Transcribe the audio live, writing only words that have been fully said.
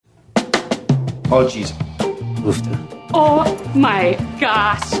Oh, jeez. Oh, my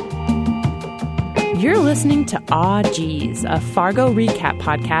gosh. You're listening to Aw Geez, a Fargo recap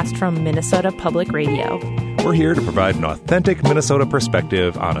podcast from Minnesota Public Radio. We're here to provide an authentic Minnesota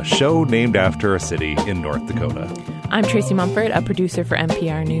perspective on a show named after a city in North Dakota. I'm Tracy Mumford, a producer for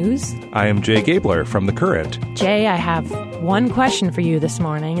NPR News. I am Jay Gabler from The Current. Jay, I have one question for you this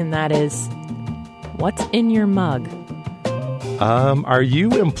morning, and that is, what's in your mug? Are you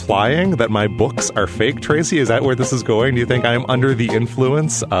implying that my books are fake, Tracy? Is that where this is going? Do you think I'm under the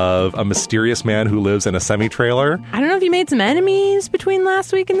influence of a mysterious man who lives in a semi-trailer? I don't know if you made some enemies between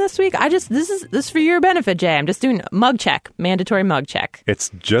last week and this week. This is for your benefit, Jay. I'm just doing mug check, mandatory mug check.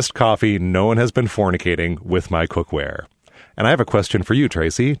 It's just coffee. No one has been fornicating with my cookware. And I have a question for you,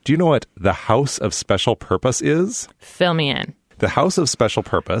 Tracy. Do you know what the House of Special Purpose is? Fill me in. The House of Special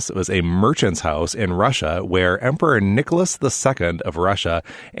Purpose was a merchant's house in Russia where Emperor Nicholas II of Russia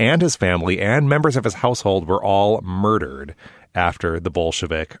and his family and members of his household were all murdered after the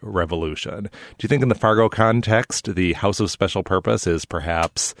Bolshevik Revolution. Do you think in the Fargo context, the House of Special Purpose is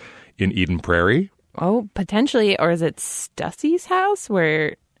perhaps in Eden Prairie? Oh, potentially. Or is it Stussie's house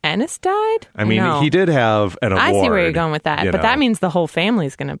where Ennis died? I mean, He did have an award. I see where you're going with that, but that means the whole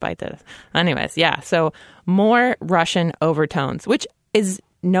family's going to bite this. Anyways, yeah, so more Russian overtones, which is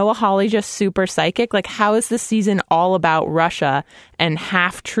Noah Hawley just super psychic? Like, how is this season all about Russia and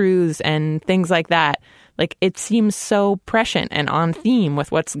half-truths and things like that? Like, it seems so prescient and on theme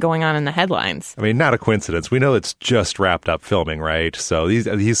with what's going on in the headlines. I mean, not a coincidence. We know it's just wrapped up filming, right? So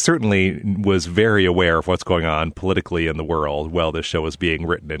he certainly was very aware of what's going on politically in the world while this show was being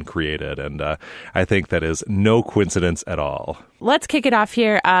written and created. And I think that is no coincidence at all. Let's kick it off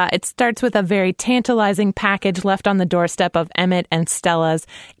here. It starts with a very tantalizing package left on the doorstep of Emmett and Stella's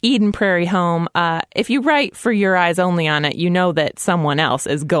Eden Prairie home. If you write for your eyes only on it, you know that someone else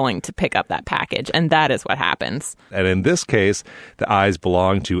is going to pick up that package, and that is what happens. And in this case, the eyes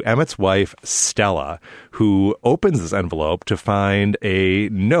belong to Emmett's wife, Stella, who opens this envelope to find a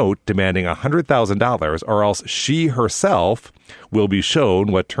note demanding $100,000, or else she herself will be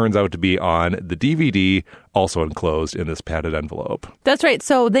shown what turns out to be on the DVD, also enclosed in this padded envelope. That's right.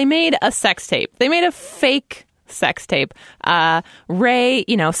 So they made a sex tape. They made a fake sex tape. Ray,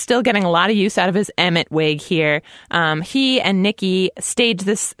 still getting a lot of use out of his Emmett wig here. He and Nikki stage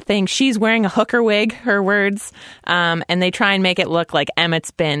this thing. She's wearing a hooker wig, her words, and they try and make it look like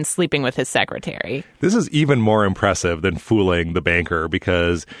Emmett's been sleeping with his secretary. This is even more impressive than fooling the banker,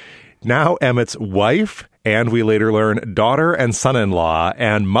 because now Emmett's wife, and we later learn daughter and son-in-law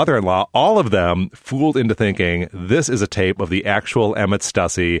and mother-in-law, all of them fooled into thinking this is a tape of the actual Emmett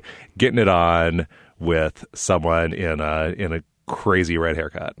Stussie getting it on with someone in a crazy red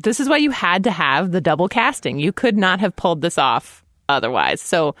haircut. This is why you had to have the double casting. You could not have pulled this off otherwise.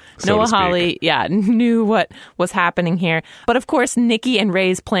 So Noah Hawley, knew what was happening here. But of course, Nikki and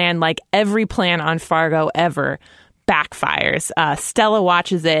Ray's plan, like every plan on Fargo ever, backfires. Stella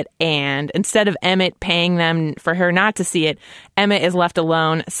watches it, and instead of Emmett paying them for her not to see it, Emmett is left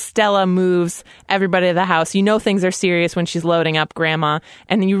alone. Stella moves everybody to the house. You know things are serious when she's loading up Grandma,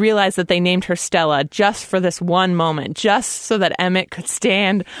 and you realize that they named her Stella just for this one moment, just so that Emmett could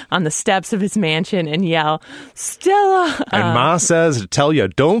stand on the steps of his mansion and yell, "Stella!" And Ma says to tell you,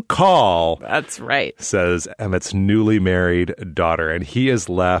 don't call. That's right. Says Emmett's newly married daughter, and he is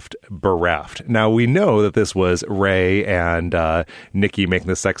left bereft. Now, we know that this was Ray and Nikki making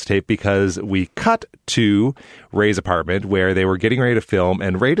the sex tape because we cut to Ray's apartment where they were getting ready to film,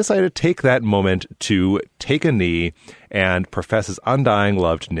 and Ray decided to take that moment to take a knee and profess his undying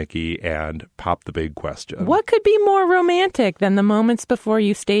love to Nikki and pop the big question. What could be more romantic than the moments before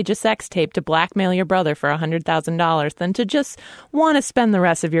you stage a sex tape to blackmail your brother for $100,000 than to just want to spend the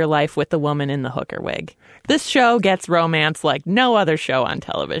rest of your life with the woman in the hooker wig? This show gets romance like no other show on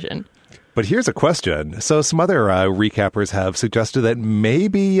television. But here's a question. So some other recappers have suggested that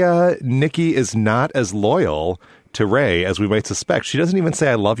maybe Nikki is not as loyal to Ray as we might suspect. She doesn't even say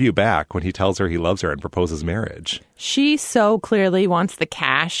 "I love you" back when he tells her he loves her and proposes marriage. She so clearly wants the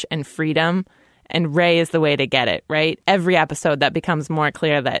cash and freedom, and Ray is the way to get it, right? Every episode that becomes more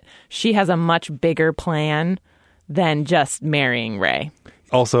clear that she has a much bigger plan than just marrying Ray.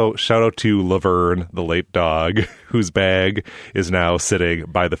 Also, shout out to Laverne, the late dog, whose bag is now sitting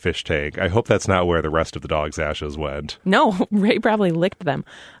by the fish tank. I hope that's not where the rest of the dog's ashes went. No, Ray probably licked them.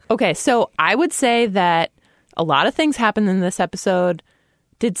 Okay, so I would say that a lot of things happened in this episode.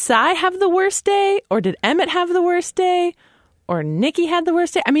 Did Cy have the worst day? Or did Emmett have the worst day? Or Nikki had the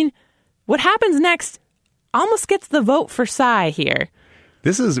worst day? I mean, what happens next almost gets the vote for Cy here.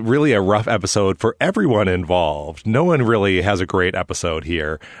 This is really a rough episode for everyone involved. No one really has a great episode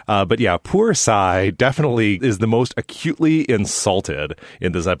here. But yeah, poor Sai definitely is the most acutely insulted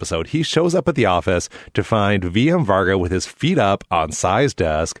in this episode. He shows up at the office to find VM Varga with his feet up on Sai's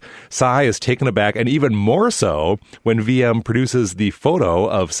desk. Sai is taken aback, and even more so when VM produces the photo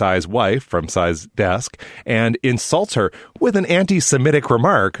of Sai's wife from Sai's desk and insults her with an anti-Semitic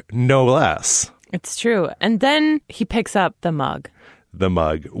remark, no less. It's true. And then he picks up the mug. The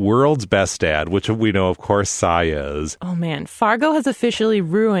mug, world's best dad, which we know, of course, Sai is. Oh, man. Fargo has officially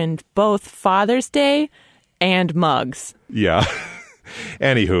ruined both Father's Day and mugs. Yeah.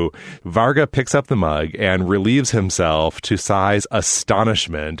 Anywho, Varga picks up the mug and relieves himself to Sai's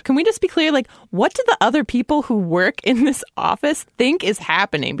astonishment. Can we just be clear, what do the other people who work in this office think is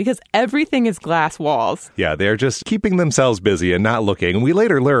happening? Because everything is glass walls. Yeah, they're just keeping themselves busy and not looking. We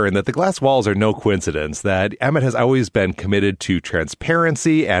later learn that the glass walls are no coincidence, that Emmett has always been committed to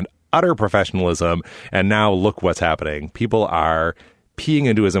transparency and utter professionalism, and now look what's happening. People are peeing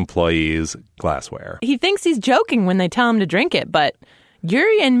into his employees' glassware. He thinks he's joking when they tell him to drink it, but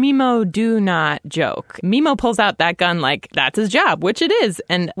Yuri and Mimo do not joke. Mimo pulls out that gun like that's his job, which it is.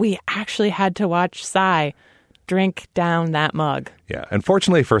 And we actually had to watch Sai drink down that mug. Yeah,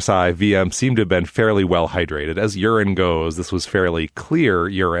 unfortunately for Sai, VM seemed to have been fairly well hydrated. As urine goes, this was fairly clear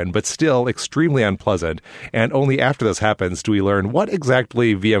urine, but still extremely unpleasant. And only after this happens do we learn what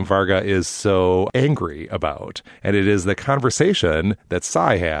exactly VM Varga is so angry about. And it is the conversation that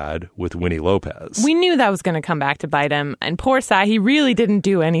Sai had with Winnie Lopez. We knew that was going to come back to bite him. And poor Sai, he really didn't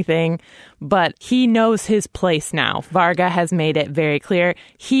do anything, but he knows his place now. Varga has made it very clear.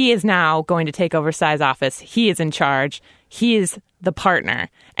 He is now going to take over Sai's office. He is in charge. He is the partner.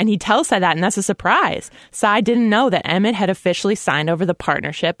 And he tells Sai that, and that's a surprise. Sai didn't know that Emmett had officially signed over the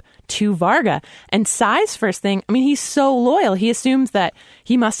partnership to Varga. And Sai's first thing, he's so loyal. He assumes that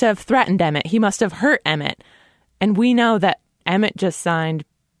he must have threatened Emmett. He must have hurt Emmett. And we know that Emmett just signed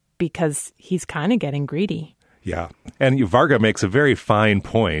because he's kind of getting greedy. Yeah. And Varga makes a very fine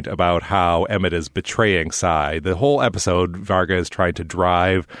point about how Emmett is betraying Sai. The whole episode, Varga is trying to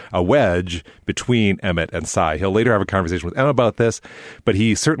drive a wedge between Emmett and Sai. He'll later have a conversation with Emmett about this, but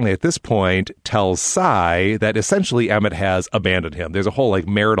he certainly at this point tells Sai that essentially Emmett has abandoned him. There's a whole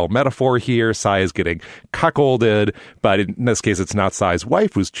marital metaphor here. Sai is getting cuckolded, but in this case, it's not Sai's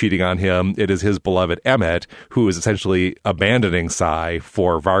wife who's cheating on him. It is his beloved Emmett who is essentially abandoning Sai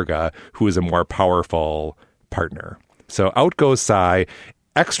for Varga, who is a more powerful partner. So out goes Sai,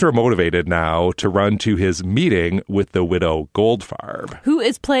 extra motivated now to run to his meeting with the widow Goldfarb, who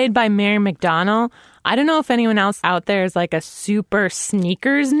is played by Mary McDonnell. I don't know if anyone else out there is a super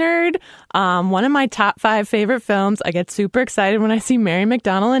sneakers nerd. One of my top 5 favorite films. I get super excited when I see Mary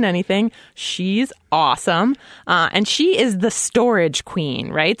McDonnell in anything. She's awesome. And she is the storage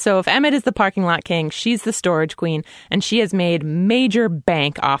queen, right? So if Emmett is the parking lot king, she's the storage queen. And she has made major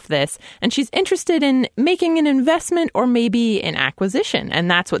bank off this. And she's interested in making an investment or maybe an acquisition.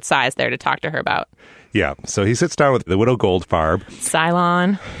 And that's what Sai's there to talk to her about. Yeah, so he sits down with the widow Goldfarb.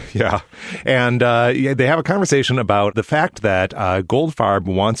 Cylon. Yeah, and they have a conversation about the fact that Goldfarb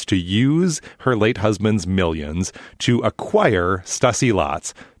wants to use her late husband's millions to acquire Stussy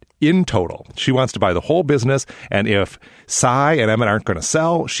lots. In total, she wants to buy the whole business, and if Sai and Emmett aren't going to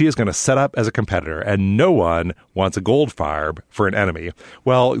sell, she is going to set up as a competitor, and no one wants a Goldfarb for an enemy.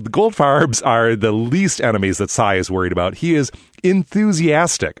 Well, the Goldfarbs are the least enemies that Sai is worried about. He is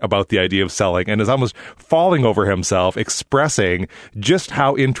enthusiastic about the idea of selling and is almost falling over himself, expressing just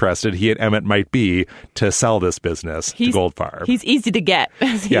how interested he and Emmett might be to sell this business to Goldfarb. He's easy to get,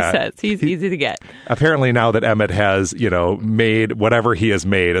 as he says. He's easy to get. Apparently now that Emmett has, made whatever he has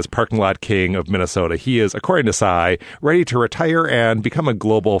made as parking lot king of Minnesota, he is, according to Sai, ready to retire and become a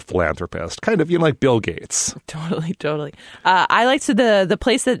global philanthropist. Kind of, like Bill Gates. Totally. I like the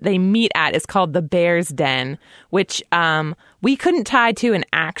place that they meet at is called the Bear's Den, which we couldn't tie to an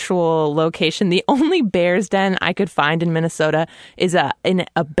actual location. The only Bear's Den I could find in Minnesota is an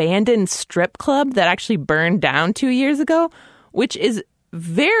abandoned strip club that actually burned down 2 years ago, which is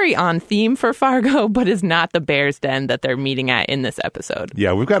very on theme for Fargo, but is not the Bear's Den that they're meeting at in this episode.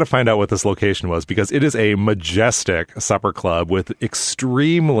 Yeah, we've got to find out what this location was because it is a majestic supper club with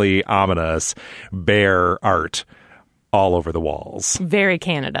extremely ominous bear art all over the walls. Very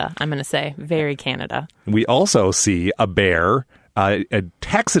Canada, I'm going to say. Very Canada. We also see a bear, a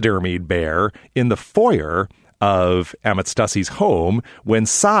taxidermied bear, in the foyer of Emmett Stussy's home when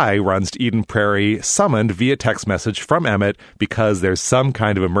Sai runs to Eden Prairie, summoned via text message from Emmett because there's some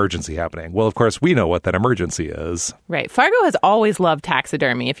kind of emergency happening. Well, of course, we know what that emergency is. Right. Fargo has always loved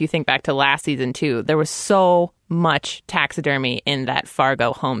taxidermy. If you think back to last season, too, there was so much taxidermy in that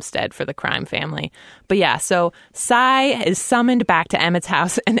Fargo homestead for the crime family. But yeah, so Cy is summoned back to Emmett's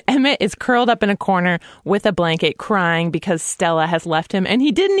house, and Emmett is curled up in a corner with a blanket crying because Stella has left him, and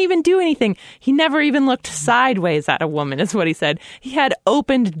he didn't even do anything. He never even looked sideways at a woman, is what he said. He had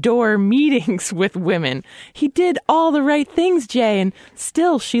opened door meetings with women. He did all the right things, Jay, and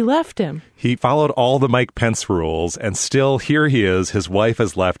still she left him. He followed all the Mike Pence rules, and still here he is. His wife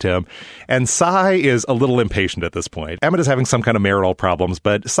has left him, and Cy is a little impatient at this point. Emmett is having some kind of marital problems,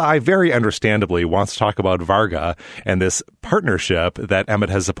 but Cy very understandably wants to talk about Varga and this partnership that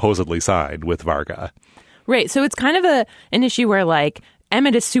Emmett has supposedly signed with Varga. Right, so it's kind of an issue where, like,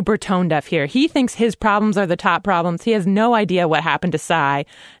 Emmett is super tone deaf here. He thinks his problems are the top problems. He has no idea what happened to Cy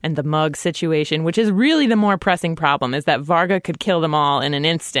and the mug situation, which is really the more pressing problem, is that Varga could kill them all in an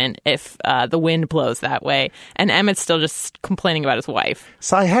instant if the wind blows that way. And Emmett's still just complaining about his wife.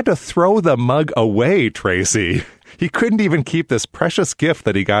 Cy had to throw the mug away, Tracy. He couldn't even keep this precious gift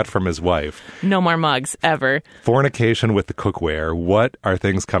that he got from his wife. No more mugs, ever. Fornication with the cookware. What are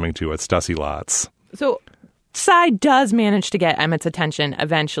things coming to at Stussy Lots? So Cy does manage to get Emmett's attention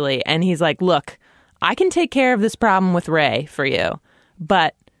eventually, and he's like, look, I can take care of this problem with Ray for you,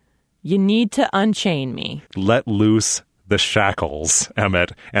 but you need to unchain me. Let loose the shackles,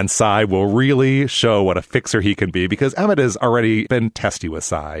 Emmett, and Cy will really show what a fixer he can be, because Emmett has already been testy with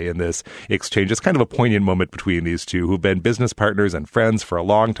Cy in this exchange. It's kind of a poignant moment between these two who've been business partners and friends for a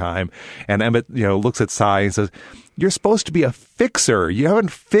long time. And Emmett, looks at Cy and says, you're supposed to be a fixer. You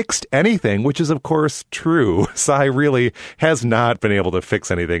haven't fixed anything, which is, of course, true. Cy really has not been able to fix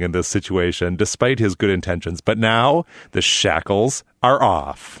anything in this situation, despite his good intentions. But now the shackles are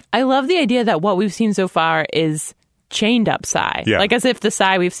off. I love the idea that what we've seen so far is chained up Cy. Yeah. Like as if the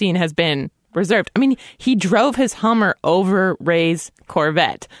Cy we've seen has been reserved. I mean, he drove his Hummer over Ray's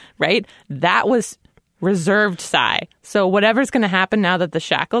Corvette, right? That was reserved Cy. So whatever's going to happen now that the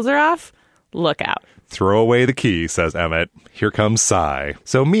shackles are off, look out. Throw away the key, says Emmett. Here comes Cy.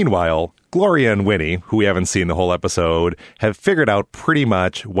 So meanwhile, Gloria and Winnie, who we haven't seen the whole episode, have figured out pretty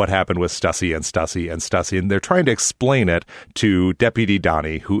much what happened with Stussy and Stussy and Stussy, and they're trying to explain it to Deputy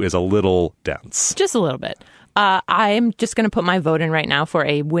Donnie, who is a little dense. Just a little bit. I'm just going to put my vote in right now for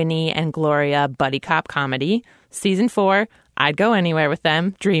a Winnie and Gloria buddy cop comedy. Season 4, I'd go anywhere with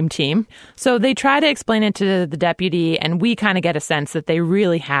them. Dream team. So they try to explain it to the deputy, and we kind of get a sense that they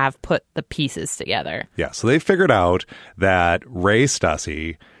really have put the pieces together. Yeah, so they figured out that Ray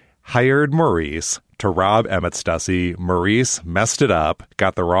Stussy hired Maurice to rob Emmett Stussy. Maurice messed it up,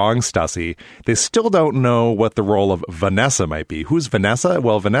 got the wrong Stussy. They still don't know what the role of Vanessa might be. Who's Vanessa?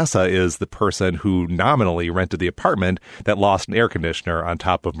 Well, Vanessa is the person who nominally rented the apartment that lost an air conditioner on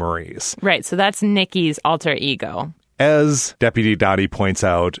top of Maurice. Right, so that's Nikki's alter ego. As Deputy Donnie points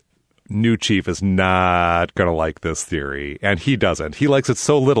out, new chief is not going to like this theory, and he doesn't. He likes it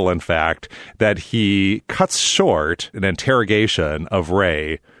so little, in fact, that he cuts short an interrogation of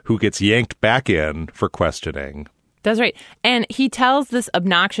Ray, who gets yanked back in for questioning. That's right. And he tells this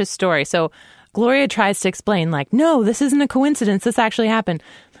obnoxious story. So Gloria tries to explain, like, no, this isn't a coincidence. This actually happened.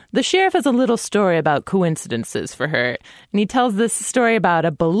 The sheriff has a little story about coincidences for her. And he tells this story about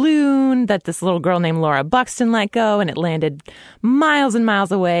a balloon that this little girl named Laura Buxton let go, and it landed miles and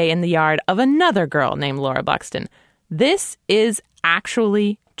miles away in the yard of another girl named Laura Buxton. This is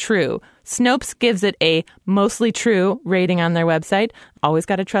actually true. Snopes gives it a mostly true rating on their website. Always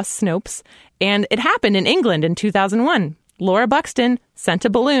got to trust Snopes. And it happened in England in 2001. Laura Buxton sent a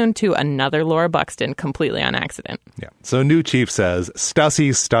balloon to another Laura Buxton completely on accident. Yeah. So new chief says,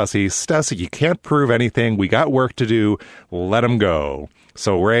 Stussy, you can't prove anything. We got work to do. Let him go.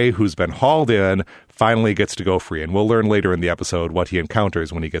 So Ray, who's been hauled in, finally gets to go free. And we'll learn later in the episode what he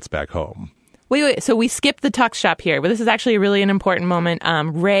encounters when he gets back home. Wait. So we skipped the tuck shop here, but this is actually really an important moment.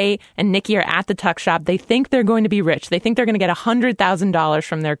 Ray and Nikki are at the tuck shop. They think they're going to be rich. They think they're going to get $100,000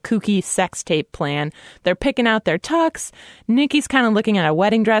 from their kooky sex tape plan. They're picking out their tux. Nikki's kind of looking at a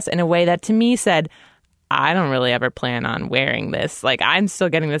wedding dress in a way that to me said, I don't really ever plan on wearing this. Like, I'm still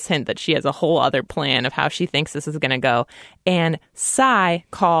getting this hint that she has a whole other plan of how she thinks this is going to go. And Cy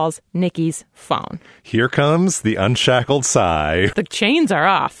calls Nikki's phone. Here comes the unshackled Cy. The chains are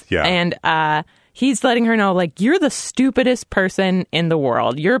off. Yeah. And he's letting her know, like, you're the stupidest person in the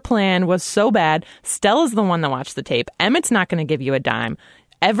world. Your plan was so bad. Stella's the one that watched the tape. Emmett's not going to give you a dime.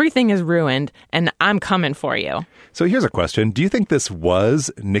 Everything is ruined, and I'm coming for you. So here's a question. Do you think this was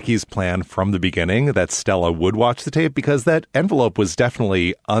Nikki's plan from the beginning, that Stella would watch the tape? Because that envelope was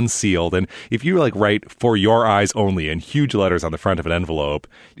definitely unsealed. And if you write "for your eyes only" in huge letters on the front of an envelope,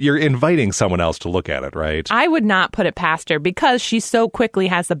 you're inviting someone else to look at it, right? I would not put it past her because she so quickly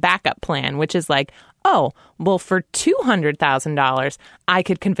has the backup plan, which is like, oh, well, for $200,000, I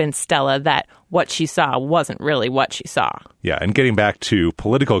could convince Stella that what she saw wasn't really what she saw. Yeah, and getting back to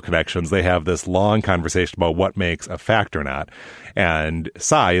political connections, they have this long conversation about what makes a fact or not. And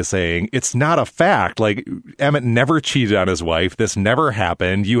Cy is saying, it's not a fact. Like, Emmett never cheated on his wife. This never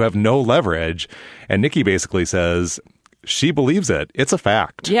happened. You have no leverage. And Nikki basically says, she believes it. It's a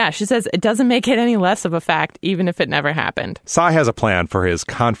fact. Yeah, she says it doesn't make it any less of a fact, even if it never happened. Cy has a plan for his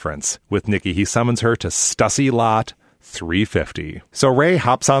conference with Nikki. He summons her to Stussy Lot 350. So Ray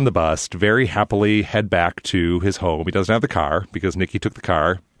hops on the bus to very happily head back to his home. He doesn't have the car because Nikki took the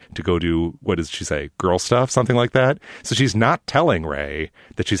car to go do, what does she say, girl stuff, something like that. So she's not telling Ray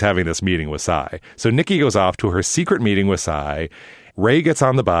that she's having this meeting with Cy. So Nikki goes off to her secret meeting with Cy. Ray gets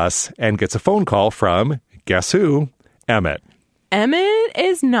on the bus and gets a phone call from, guess who? Emmett. Emmett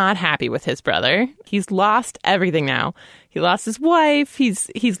is not happy with his brother. He's lost everything now. He lost his wife. He's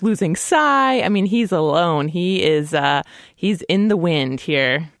losing Cy. I mean, he's alone. He's in the wind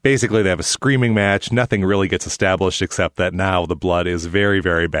here. Basically, they have a screaming match. Nothing really gets established except that now the blood is very,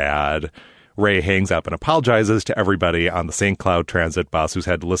 very bad. Ray hangs up and apologizes to everybody on the St. Cloud Transit bus who's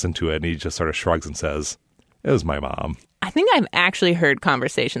had to listen to it, and he just sort of shrugs and says, it was my mom. I think I've actually heard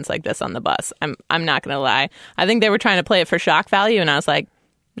conversations like this on the bus. I'm not going to lie. I think they were trying to play it for shock value, and I was like,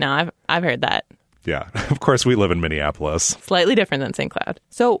 no, I've heard that. Yeah, of course we live in Minneapolis. Slightly different than St. Cloud.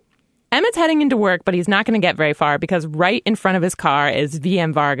 So Emmett's heading into work, but he's not going to get very far because right in front of his car is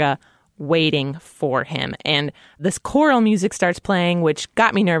VM Varga waiting for him. And this choral music starts playing, which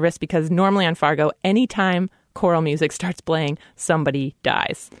got me nervous because normally on Fargo, anytime choral music starts playing, somebody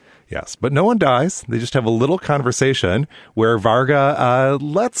dies. Yes, but no one dies. They just have a little conversation where Varga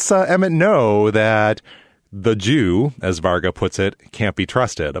lets Emmett know that the Jew, as Varga puts it, can't be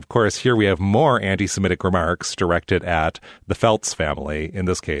trusted. Of course, here we have more anti-Semitic remarks directed at the Feltz family, in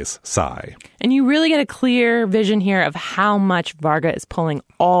this case, Cy. And you really get a clear vision here of how much Varga is pulling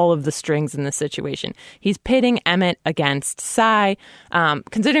all of the strings in this situation. He's pitting Emmett against Cy.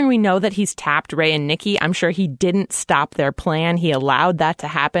 Considering we know that he's tapped Ray and Nikki, I'm sure he didn't stop their plan. He allowed that to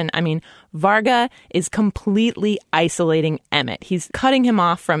happen. I mean, Varga is completely isolating Emmett. He's cutting him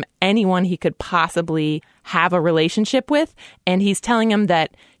off from anyone he could possibly have a relationship with, and he's telling him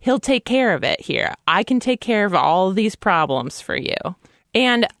that he'll take care of it here. I can take care of all of these problems for you.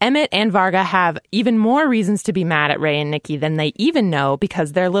 And Emmett and Varga have even more reasons to be mad at Ray and Nikki than they even know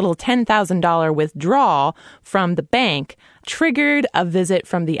because their little $10,000 withdrawal from the bank triggered a visit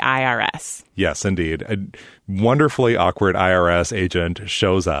from the IRS. Yes, indeed. A wonderfully awkward IRS agent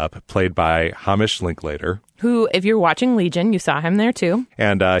shows up, played by Hamish Linklater. Who, if you're watching Legion, you saw him there too.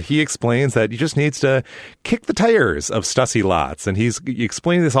 And he explains that he just needs to kick the tires of Stussy Lots. And he's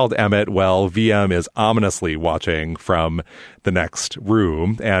explaining this all to Emmett while VM is ominously watching from the next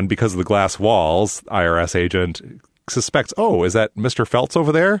room. And because of the glass walls, IRS agent suspects, oh, is that Mr. Feltz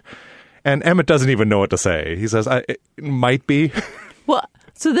over there? And Emmett doesn't even know what to say. He says, it might be. Well,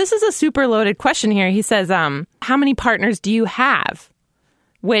 so this is a super loaded question here. He says, how many partners do you have?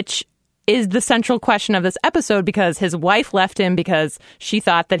 Which is the central question of this episode because his wife left him because she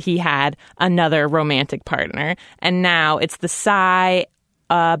thought that he had another romantic partner. And now it's the Cy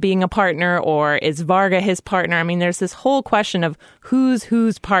being a partner, or is Varga his partner? I mean, there's this whole question of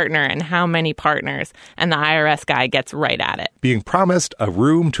who's partner and how many partners. And the IRS guy gets right at it. Being promised a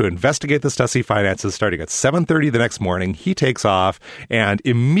room to investigate the Stussy finances starting at 7:30 the next morning, he takes off, and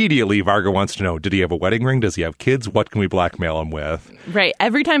immediately Varga wants to know, did he have a wedding ring? Does he have kids? What can we blackmail him with? Right.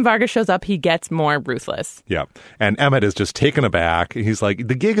 Every time Varga shows up, he gets more ruthless. Yeah. And Emmett is just taken aback. He's like,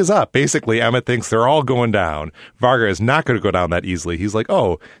 the gig is up. Basically, Emmett thinks they're all going down. Varga is not going to go down that easily. He's like, oh,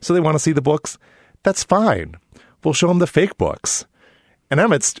 so they want to see the books? That's fine. We'll show them the fake books. And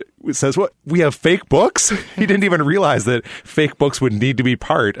Emmett says, what, we have fake books? He didn't even realize that fake books would need to be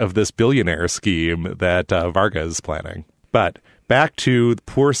part of this billionaire scheme that Varga is planning. But back to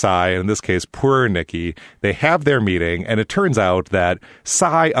poor Cy, and in this case, poor Nikki. They have their meeting, and it turns out that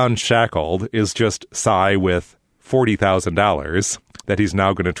Cy Unshackled is just Cy with $40,000 that he's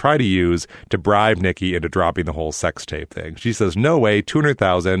now going to try to use to bribe Nikki into dropping the whole sex tape thing. She says, no way,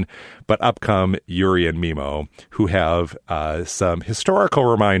 $200,000, but up come Yuri and Mimo, who have some historical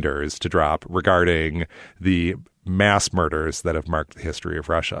reminders to drop regarding the mass murders that have marked the history of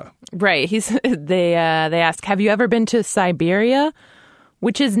Russia. Right. They ask, have you ever been to Siberia?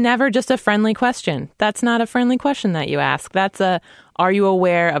 Which is never just a friendly question. That's not a friendly question that you ask. That's are you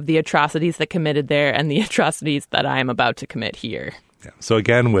aware of the atrocities that committed there and the atrocities that I am about to commit here? Yeah. So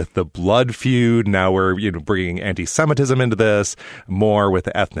again, with the blood feud, now we're bringing anti-Semitism into this, more with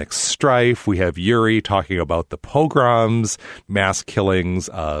the ethnic strife. We have Yuri talking about the pogroms, mass killings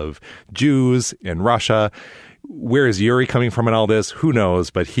of Jews in Russia. Where is Yuri coming from in all this? Who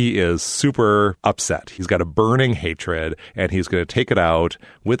knows? But he is super upset. He's got a burning hatred, and he's going to take it out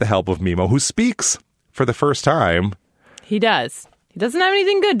with the help of Mimo, who speaks for the first time. He does. He doesn't have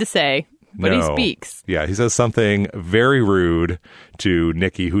anything good to say. But he speaks. Yeah, he says something very rude to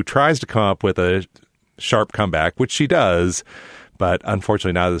Nikki, who tries to come up with a sharp comeback, which she does, but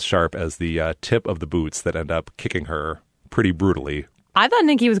unfortunately not as sharp as the tip of the boots that end up kicking her pretty brutally. I thought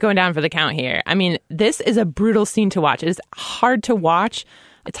Nikki was going down for the count here. I mean, this is a brutal scene to watch. It is hard to watch.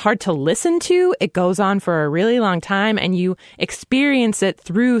 It's hard to listen to. It goes on for a really long time, and you experience it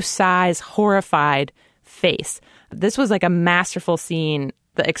through Sai's horrified face. This was like a masterful scene.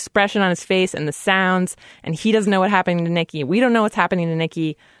 The expression on his face and the sounds, and he doesn't know what's happening to Nikki. We don't know what's happening to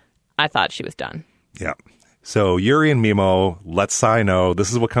Nikki. I thought she was done. Yeah. So Yuri and Mimo let Sai know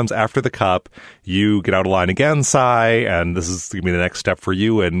this is what comes after the cup. You get out of line again, Sai, and this is going to be the next step for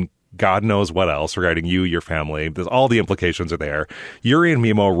you, and God knows what else regarding you, your family. All the implications are there. Yuri and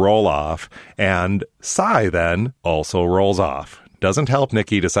Mimo roll off, and Sai then also rolls off. Doesn't help.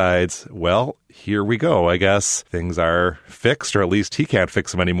 Nikki decides, well, here we go. I guess things are fixed, or at least he can't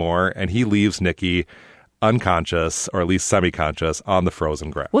fix them anymore. And he leaves Nikki unconscious, or at least semi-conscious, on the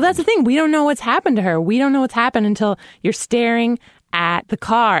frozen ground. Well, that's the thing. We don't know what's happened to her. We don't know what's happened until you're staring at the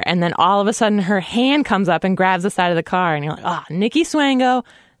car. And then all of a sudden her hand comes up and grabs the side of the car. And you're like, oh, Nikki Swango.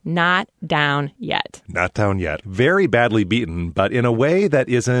 Not down yet. Not down yet. Very badly beaten, but in a way that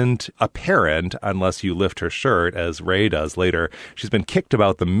isn't apparent unless you lift her shirt, as Ray does later. She's been kicked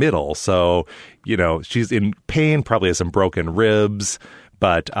about the middle, so, she's in pain, probably has some broken ribs,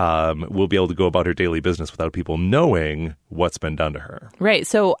 but will be able to go about her daily business without people knowing what's been done to her. Right.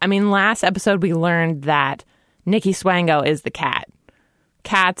 So, last episode we learned that Nikki Swango is the cat.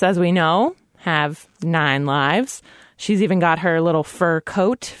 Cats, as we know, have 9 lives. She's even got her little fur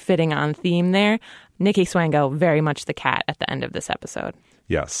coat fitting on theme there. Nikki Swango, very much the cat at the end of this episode.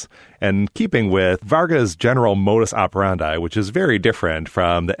 Yes. And keeping with Varga's general modus operandi, which is very different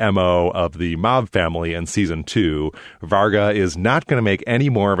from the MO of the mob family in season 2, Varga is not going to make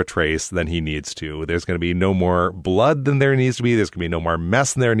any more of a trace than he needs to. There's going to be no more blood than there needs to be. There's going to be no more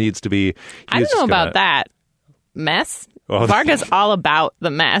mess than there needs to be. I don't know about that. Mess? Well, Varga's all about the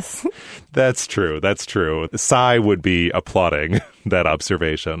mess. That's true. That's true. Sai would be applauding that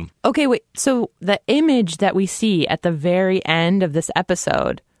observation. Okay, wait. So the image that we see at the very end of this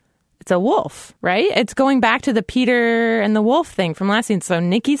episode, it's a wolf, right? It's going back to the Peter and the wolf thing from last season. So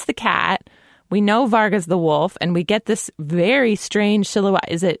Nikki's the cat. We know Varga's the wolf, and we get this very strange silhouette.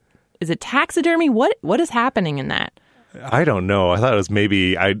 Is it taxidermy? What is happening in that? I don't know. I thought it was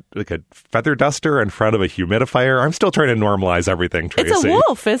maybe like a feather duster in front of a humidifier. I'm still trying to normalize everything, Tracy. It's a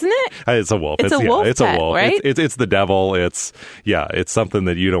wolf, isn't it? It's a wolf. It's a wolf. It's a wolf, right? It's the devil. It's something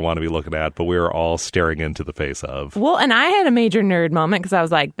that you don't want to be looking at, but we're all staring into the face of. Well, and I had a major nerd moment because I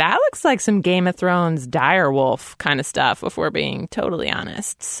was like, that looks like some Game of Thrones dire wolf kind of stuff, if we're being totally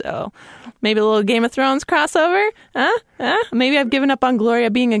honest. So maybe a little Game of Thrones crossover? Maybe I've given up on Gloria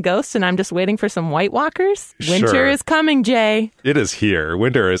being a ghost and I'm just waiting for some White Walkers? Winter is coming, Jay. It is here.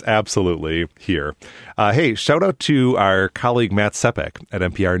 Winter is absolutely here. Hey, shout out to our colleague Matt Sepek at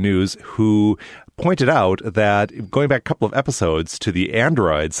NPR News, who pointed out that going back a couple of episodes to the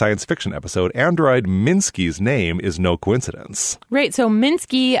Android science fiction episode, Android Minsky's name is no coincidence. Right. So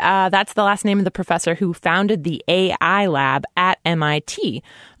Minsky, that's the last name of the professor who founded the AI lab at MIT.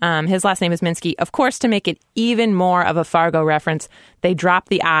 His last name is Minsky. Of course, to make it even more of a Fargo reference, they dropped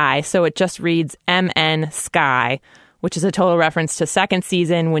the I, so it just reads MN Sky, which is a total reference to second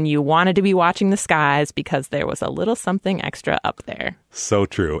season when you wanted to be watching the skies because there was a little something extra up there. So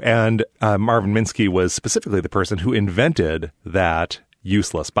true. And Marvin Minsky was specifically the person who invented that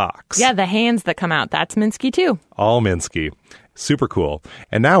useless box. Yeah, the hands that come out. That's Minsky, too. All Minsky. Super cool.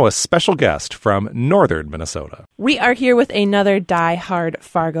 And now a special guest from northern Minnesota. We are here with another diehard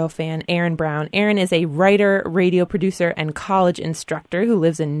Fargo fan, Aaron Brown. Aaron is a writer, radio producer, and college instructor who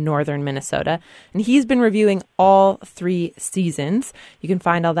lives in northern Minnesota. And he's been reviewing all 3 seasons. You can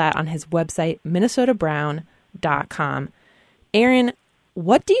find all that on his website, minnesotabrown.com. Aaron,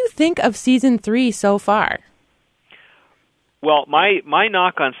 what do you think of season 3 so far? Well, my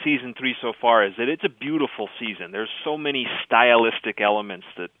knock on season 3 so far is that it's a beautiful season. There's so many stylistic elements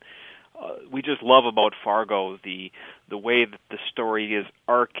that we just love about Fargo. The way that the story is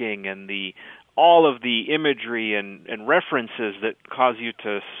arcing and all of the imagery and references that cause you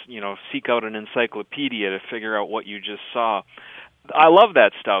to seek out an encyclopedia to figure out what you just saw. I love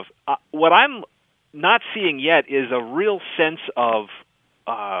that stuff. What I'm not seeing yet is a real sense of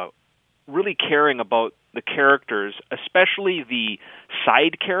really caring about the characters, especially the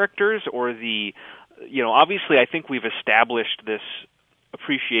side characters, or the, obviously I think we've established this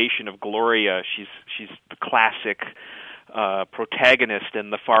appreciation of Gloria. She's the classic protagonist in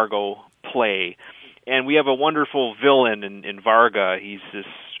the Fargo play. And we have a wonderful villain in Varga. He's this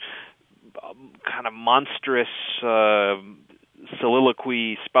kind of monstrous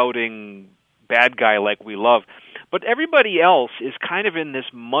soliloquy spouting bad guy like we love. But everybody else is kind of in this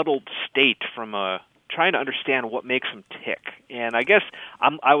muddled state from trying to understand what makes them tick. And I guess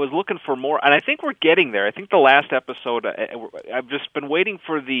I was looking for more, and I think we're getting there. I think the last episode, I've just been waiting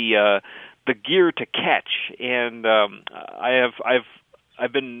for the gear to catch, and I've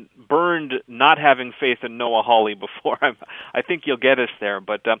been burned not having faith in Noah Hawley before. I think you'll get us there,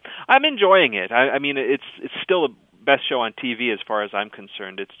 but I'm enjoying it. I mean, it's still the best show on TV as far as I'm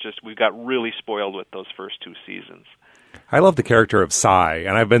concerned. It's just we got really spoiled with those first 2 seasons. I love the character of Cy,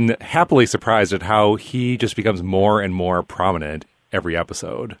 and I've been happily surprised at how he just becomes more and more prominent every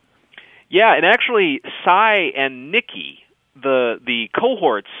episode. Yeah, and actually, Cy and Nikki, the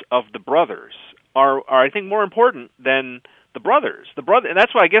cohorts of the brothers, are I think more important than the brothers. And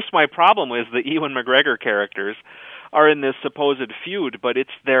that's why I guess my problem is the Ewan McGregor characters are in this supposed feud, but it's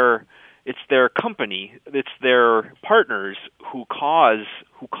their company, it's their partners who cause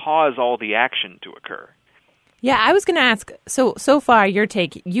all the action to occur. Yeah, I was going to ask, so far, your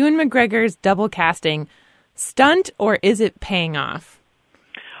take, Ewan McGregor's double casting, stunt, or is it paying off?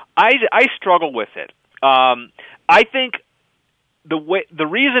 I struggle with it. I think the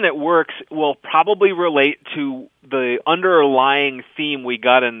reason it works will probably relate to the underlying theme we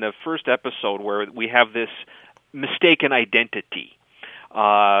got in the first episode, where we have this mistaken identity.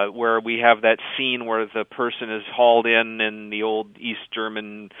 Where we have that scene where the person is hauled in the old East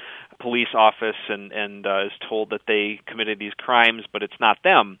German police office and is told that they committed these crimes, but it's not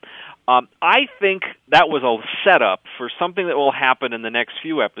them. I think that was a setup for something that will happen in the next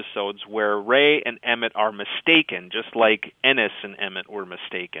few episodes, where Ray and Emmett are mistaken, just like Ennis and Emmett were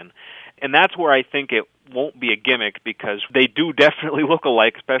mistaken. And that's where I think it won't be a gimmick, because they do definitely look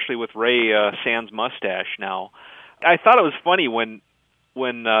alike, especially with Ray sans mustache now. I thought it was funny when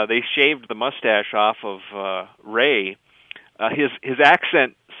they shaved the mustache off of Ray, his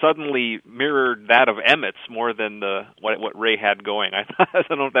accent suddenly mirrored that of Emmett's more than what Ray had going. I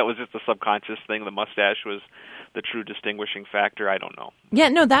don't know if that was just a subconscious thing. The mustache was the true distinguishing factor. I don't know. Yeah,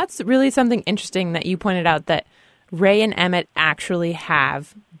 no, that's really something interesting that you pointed out, that Ray and Emmett actually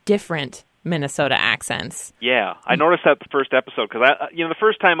have different Minnesota accents. Yeah, I noticed that the first episode, because the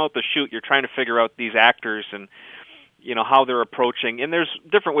first time out the chute, you're trying to figure out these actors and how they're approaching, and there's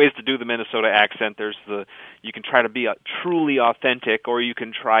different ways to do the Minnesota accent. You can try to be truly authentic, or you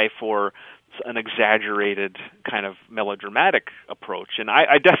can try for an exaggerated kind of melodramatic approach. And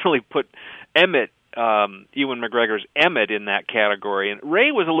I definitely put Emmett, Ewan McGregor's Emmett, in that category. And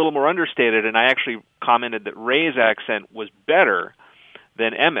Ray was a little more understated, and I actually commented that Ray's accent was better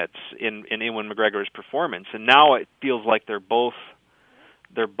than Emmett's in Ewan McGregor's performance. And now it feels like they're both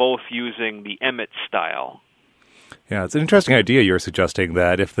using the Emmett style. Yeah, it's an interesting idea you're suggesting,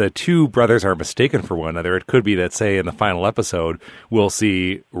 that if the two brothers are mistaken for one another, it could be that, say, in the final episode, we'll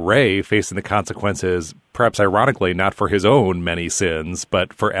see Ray facing the consequences, perhaps ironically, not for his own many sins,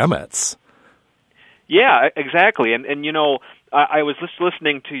 but for Emmett's. Yeah, exactly. And I was just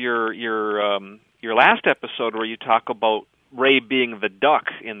listening to your last episode where you talk about Ray being the duck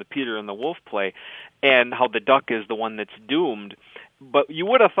in the Peter and the Wolf play, and how the duck is the one that's doomed. But you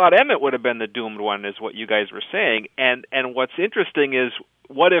would have thought Emmett would have been the doomed one, is what you guys were saying. And what's interesting is,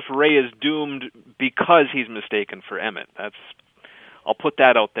 what if Ray is doomed because he's mistaken for Emmett? I'll put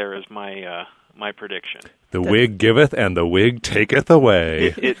that out there as my prediction. The wig giveth and the wig taketh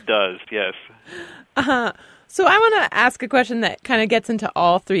away. It does, yes. So I want to ask a question that kind of gets into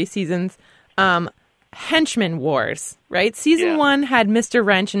all 3 seasons. Henchman Wars, right? Season 1 had Mr.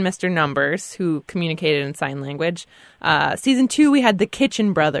 Wrench and Mr. Numbers, who communicated in sign language. Season 2, we had the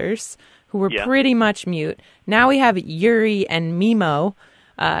Kitchen Brothers, who were pretty much mute. Now we have Yuri and Mimo.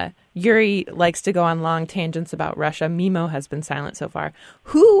 Yuri likes to go on long tangents about Russia. Mimo has been silent so far.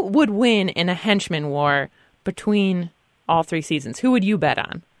 Who would win in a henchman war between all 3 seasons? Who would you bet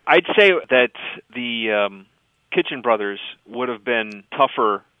on? I'd say that the Kitchen Brothers would have been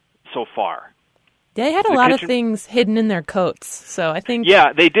tougher so far. They had a lot of things hidden in their coats, so I think...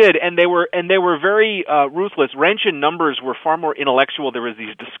 Yeah, they did, and they were very ruthless. Wrench and Numbers were far more intellectual. There was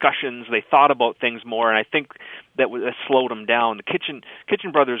these discussions. They thought about things more, and I think that slowed them down. The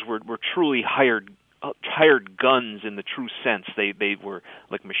Kitchen Brothers were truly hired hired guns in the true sense. They were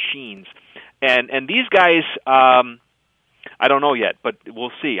like machines, and these guys, I don't know yet, but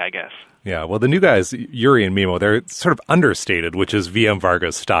we'll see, I guess. Yeah, well, the new guys, Yuri and Mimo, they're sort of understated, which is VM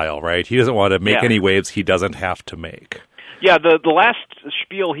Varga's style, right? He doesn't want to make any waves he doesn't have to make. Yeah, the last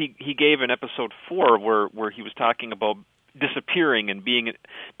spiel he gave in episode 4, where he was talking about disappearing and being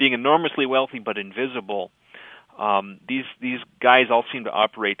enormously wealthy but invisible. These guys all seem to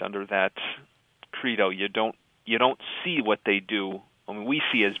operate under that credo. You don't see what they do. I mean, we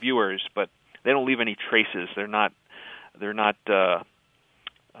see as viewers, but they don't leave any traces. They're not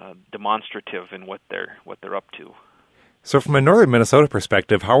demonstrative in what they're up to. So, from a northern Minnesota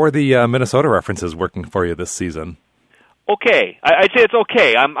perspective, how are the Minnesota references working for you this season? Okay, I'd say it's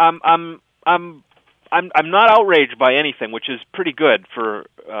okay. I'm not outraged by anything, which is pretty good for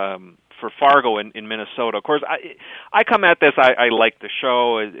Fargo in Minnesota. Of course, I come at this. I like the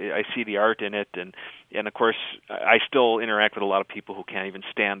show. I see the art in it, and of course, I still interact with a lot of people who can't even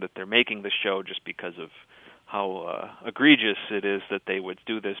stand that they're making the show just because of how egregious it is that they would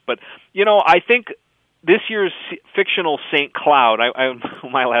do this. But I think this year's fictional St. Cloud.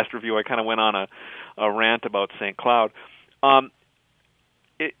 My last review, I kind of went on a rant about St. Cloud.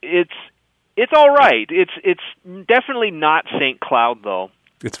 It's all right. It's definitely not St. Cloud, though.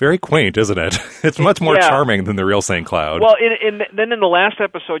 It's very quaint, isn't it? It's much more charming than the real St. Cloud. Well, then in the last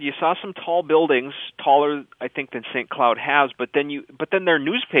episode, you saw some tall buildings, taller, I think, than St. Cloud has. But then their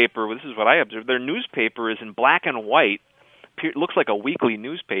newspaper. This is what I observed. Their newspaper is in black and white. It looks like a weekly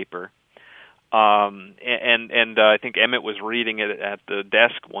newspaper. And I think Emmett was reading it at the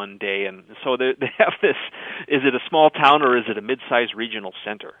desk one day, and so they have this. Is it a small town or is it a mid-sized regional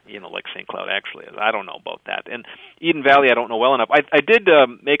center? Like St. Cloud actually is. I don't know about that. And Eden Valley, I don't know well enough. I did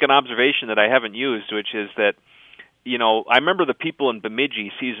make an observation that I haven't used, which is that I remember the people in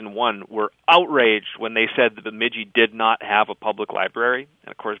Bemidji season 1 were outraged when they said that Bemidji did not have a public library,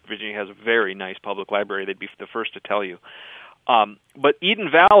 and of course Bemidji has a very nice public library. They'd be the first to tell you. But Eden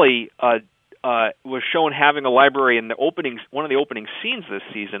Valley was shown having a library in one of the opening scenes this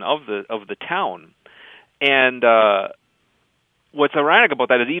season of the town. And what's ironic about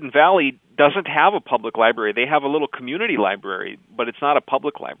that is Eden Valley doesn't have a public library. They have a little community library, but it's not a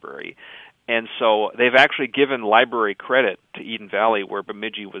public library. And so they've actually given library credit to Eden Valley where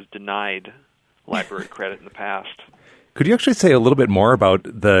Bemidji was denied library credit in the past. Could you actually say a little bit more about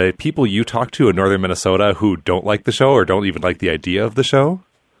the people you talk to in northern Minnesota who don't like the show or don't even like the idea of the show?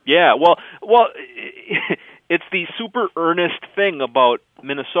 Yeah, well, it's the super earnest thing about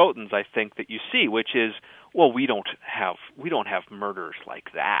Minnesotans, I think, that you see, which is, well, we don't have murders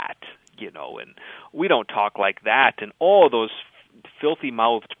like that, and we don't talk like that, and all those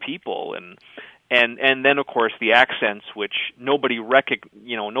filthy-mouthed people, and then of course the accents, which nobody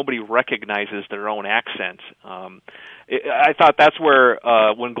recognizes their own accent. I thought that's where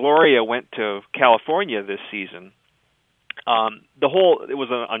when Gloria went to California this season. It was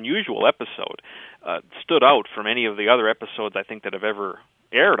an unusual episode, stood out from any of the other episodes I think that have ever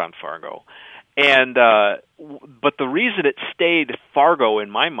aired on Fargo. And but the reason it stayed Fargo in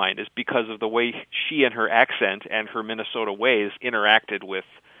my mind is because of the way she and her accent and her Minnesota ways interacted with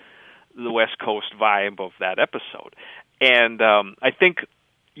the West Coast vibe of that episode. And I think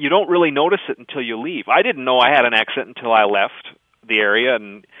you don't really notice it until you leave. I didn't know I had an accent until I left the area,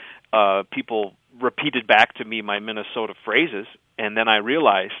 and people repeated back to me my Minnesota phrases, and then I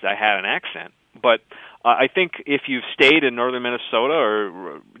realized I had an accent. But I think if you've stayed in northern Minnesota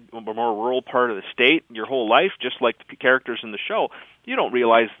or a more rural part of the state your whole life, just like the characters in the show, you don't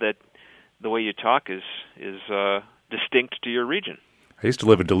realize that the way you talk is distinct to your region. I used to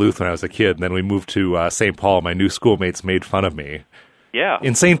live in Duluth when I was a kid, and then we moved to St. Paul. My new schoolmates made fun of me. Yeah.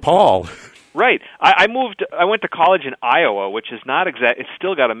 In St. Paul. Right. I went to college in Iowa, which is not it's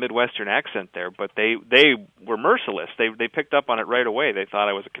still got a Midwestern accent there, but they were merciless. They picked up on it right away. They thought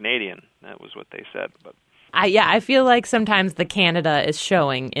I was a Canadian. That was what they said. But I feel like sometimes the Canada is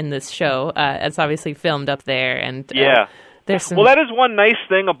showing in this show. It's obviously filmed up there, and there's some... Well, that is one nice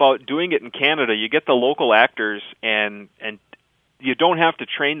thing about doing it in Canada. You get the local actors, and you don't have to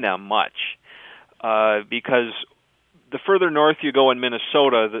train them much because the further north you go in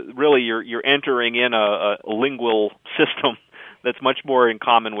Minnesota, really you're entering in a lingual system that's much more in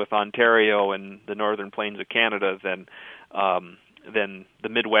common with Ontario and the northern plains of Canada than the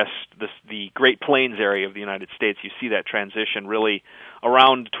Midwest, the Great Plains area of the United States. You see that transition really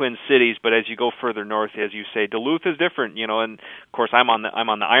around Twin Cities, but as you go further north, as you say, Duluth is different, and of course I'm on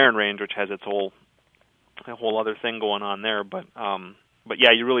the Iron Range, which has its whole other thing going on there, but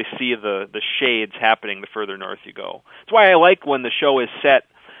yeah, you really see the shades happening the further north you go. That's why I like when the show is set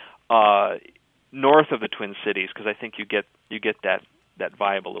north of the Twin Cities, because I think you get that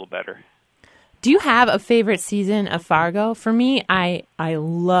vibe a little better. Do you have a favorite season of Fargo? For me, I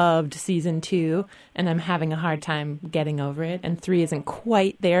loved season 2, and I'm having a hard time getting over it, and 3 isn't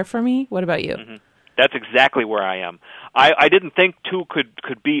quite there for me. What about you? Mm-hmm. That's exactly where I am. I didn't think 2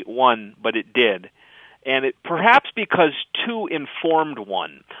 could beat 1, but it did. And it perhaps because 2 informed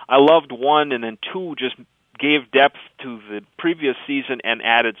 1. I loved 1, and then 2 just gave depth to the previous season and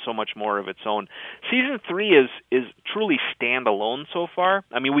added so much more of its own. Season 3 is truly standalone so far.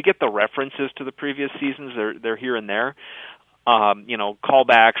 I mean, we get the references to the previous seasons. They're here and there.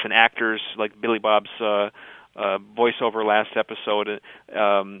 Callbacks and actors like Billy Bob's voiceover last episode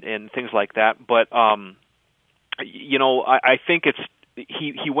and things like that. But I think it's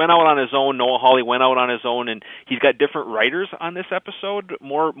he went out on his own. Noah Hawley went out on his own, and he's got different writers on this episode,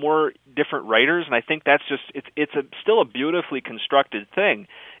 more different writers, and I think that's just it's still a beautifully constructed thing.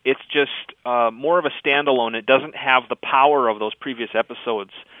 It's just more of a standalone. It doesn't have the power of those previous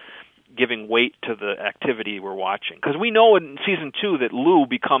episodes giving weight to the activity we're watching. Because we know in season 2 that Lou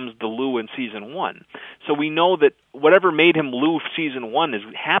becomes the Lou in season 1. So we know that whatever made him Lou season 1 is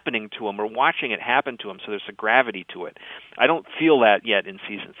happening to him. We're watching it happen to him, so there's a gravity to it. I don't feel that yet in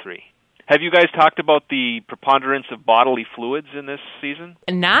season 3. Have you guys talked about the preponderance of bodily fluids in this season?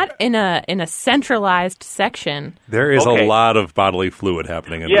 Not in a centralized section. There is a lot of bodily fluid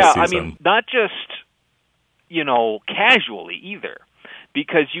happening in this season. Yeah, I mean, not just, casually either.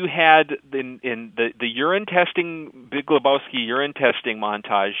 Because you had in the urine testing, Big Lebowski urine testing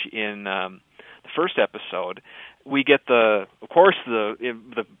montage in the first episode, we get the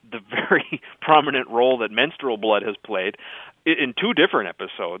very prominent role that menstrual blood has played in 2 different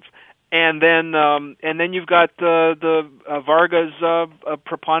episodes, and then you've got the Varga's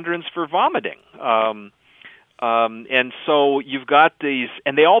preponderance for vomiting. And so you've got these,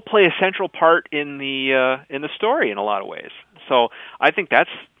 and they all play a central part in the story in a lot of ways. So I think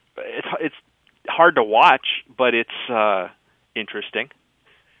it's hard to watch, but it's interesting.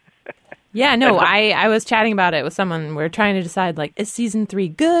 Yeah, no, I was chatting about it with someone. We're trying to decide, like, is season 3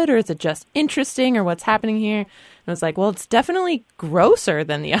 good, or is it just interesting, or what's happening here? And I was like, well, it's definitely grosser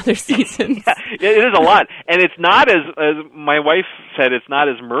than the other seasons. Yeah, it is a lot, and it's not as my wife said. It's not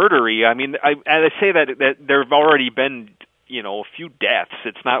as murdery. I mean, I say that there have already been a few deaths.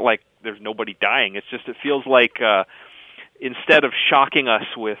 It's not like there's nobody dying. It's just it feels like instead of shocking us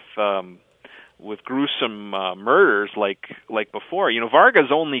with gruesome murders like before,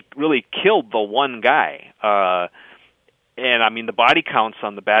 Varga's only really killed the one guy. And I mean, the body counts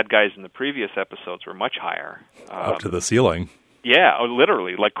on the bad guys in the previous episodes were much higher. Up to the ceiling. Yeah,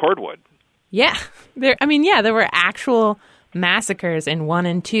 literally, like cordwood. Yeah. There were actual massacres in 1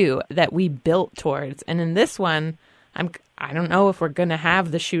 and 2 that we built towards. And in this one, I don't know if we're going to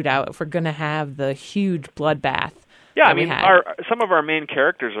have the shootout, if we're going to have the huge bloodbath. Yeah, I mean, some of our main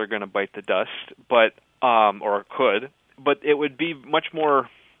characters are going to bite the dust, but or could, but it would be much more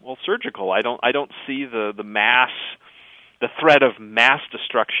surgical. I don't see the threat of mass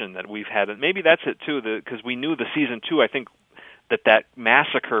destruction that we've had, and maybe that's it too. Because we knew the season 2, I think that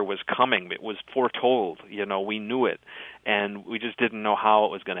massacre was coming. It was foretold. We knew it, and we just didn't know how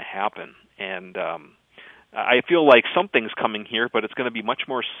it was going to happen. And I feel like something's coming here, but it's going to be much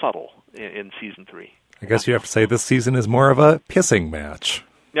more subtle in season 3. I guess you have to say this season is more of a pissing match.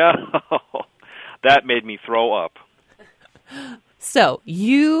 Yeah, that made me throw up. So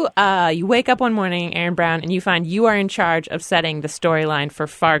you wake up one morning, Aaron Brown, and you find you are in charge of setting the storyline for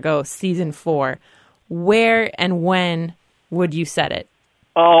Fargo season 4. Where and when would you set it?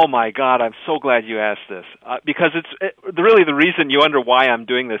 Oh my God! I'm so glad you asked this because it's really the reason you wonder why I'm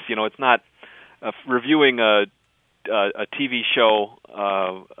doing this. It's not reviewing a TV show,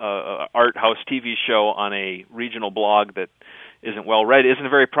 art house TV show on a regional blog that isn't well read, isn't a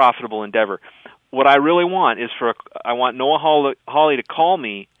very profitable endeavor. What I really want is I want Noah Hawley to call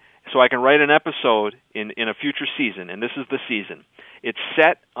me so I can write an episode in a future season, and this is the season. It's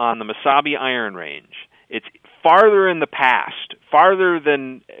set on the Mesabi Iron Range. It's farther in the past, farther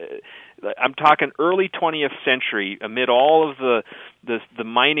than I'm talking early 20th century, amid all of the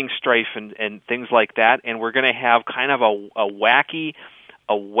mining strife and things like that, and we're going to have kind of a wacky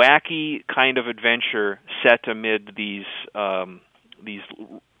kind of adventure set amid these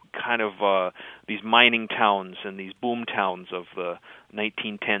mining towns and these boom towns of the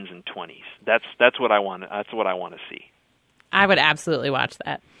 1910s and 20s. That's what I want. That's what I want to see. I would absolutely watch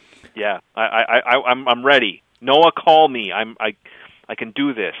that. Yeah, I'm ready. Noah, call me. I can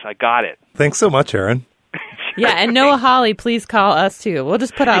do this. I got it. Thanks so much, Aaron. Yeah, and Noah Hawley, please call us too. We'll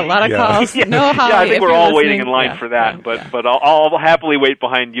just put out a lot of calls. Yeah. Noah Hawley, I think if we're you're all listening. waiting in line for that. But I'll happily wait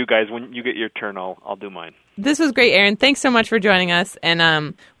behind you guys. When you get your turn, I'll do mine. This was great, Aaron. Thanks so much for joining us,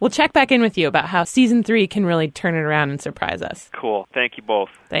 and we'll check back in with you about how season 3 can really turn it around and surprise us. Cool. Thank you both.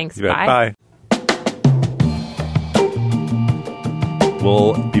 Thanks. You bet. Bye. Bye.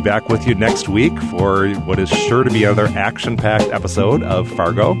 We'll be back with you next week for what is sure to be another action-packed episode of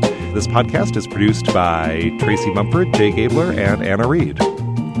Fargo. This podcast is produced by Tracy Mumford, Jay Gabler, and Anna Reed.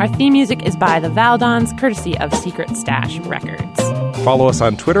 Our theme music is by the Valdons, courtesy of Secret Stash Records. Follow us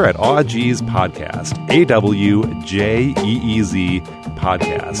on Twitter at AWJEEZ Podcast, AWJEEZ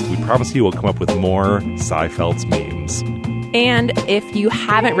Podcast. We promise you we'll come up with more Seifeld's memes. And if you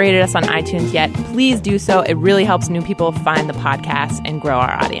haven't rated us on iTunes yet, please do so. It really helps new people find the podcast and grow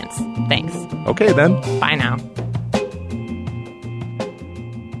our audience. Thanks. Okay, then. Bye now.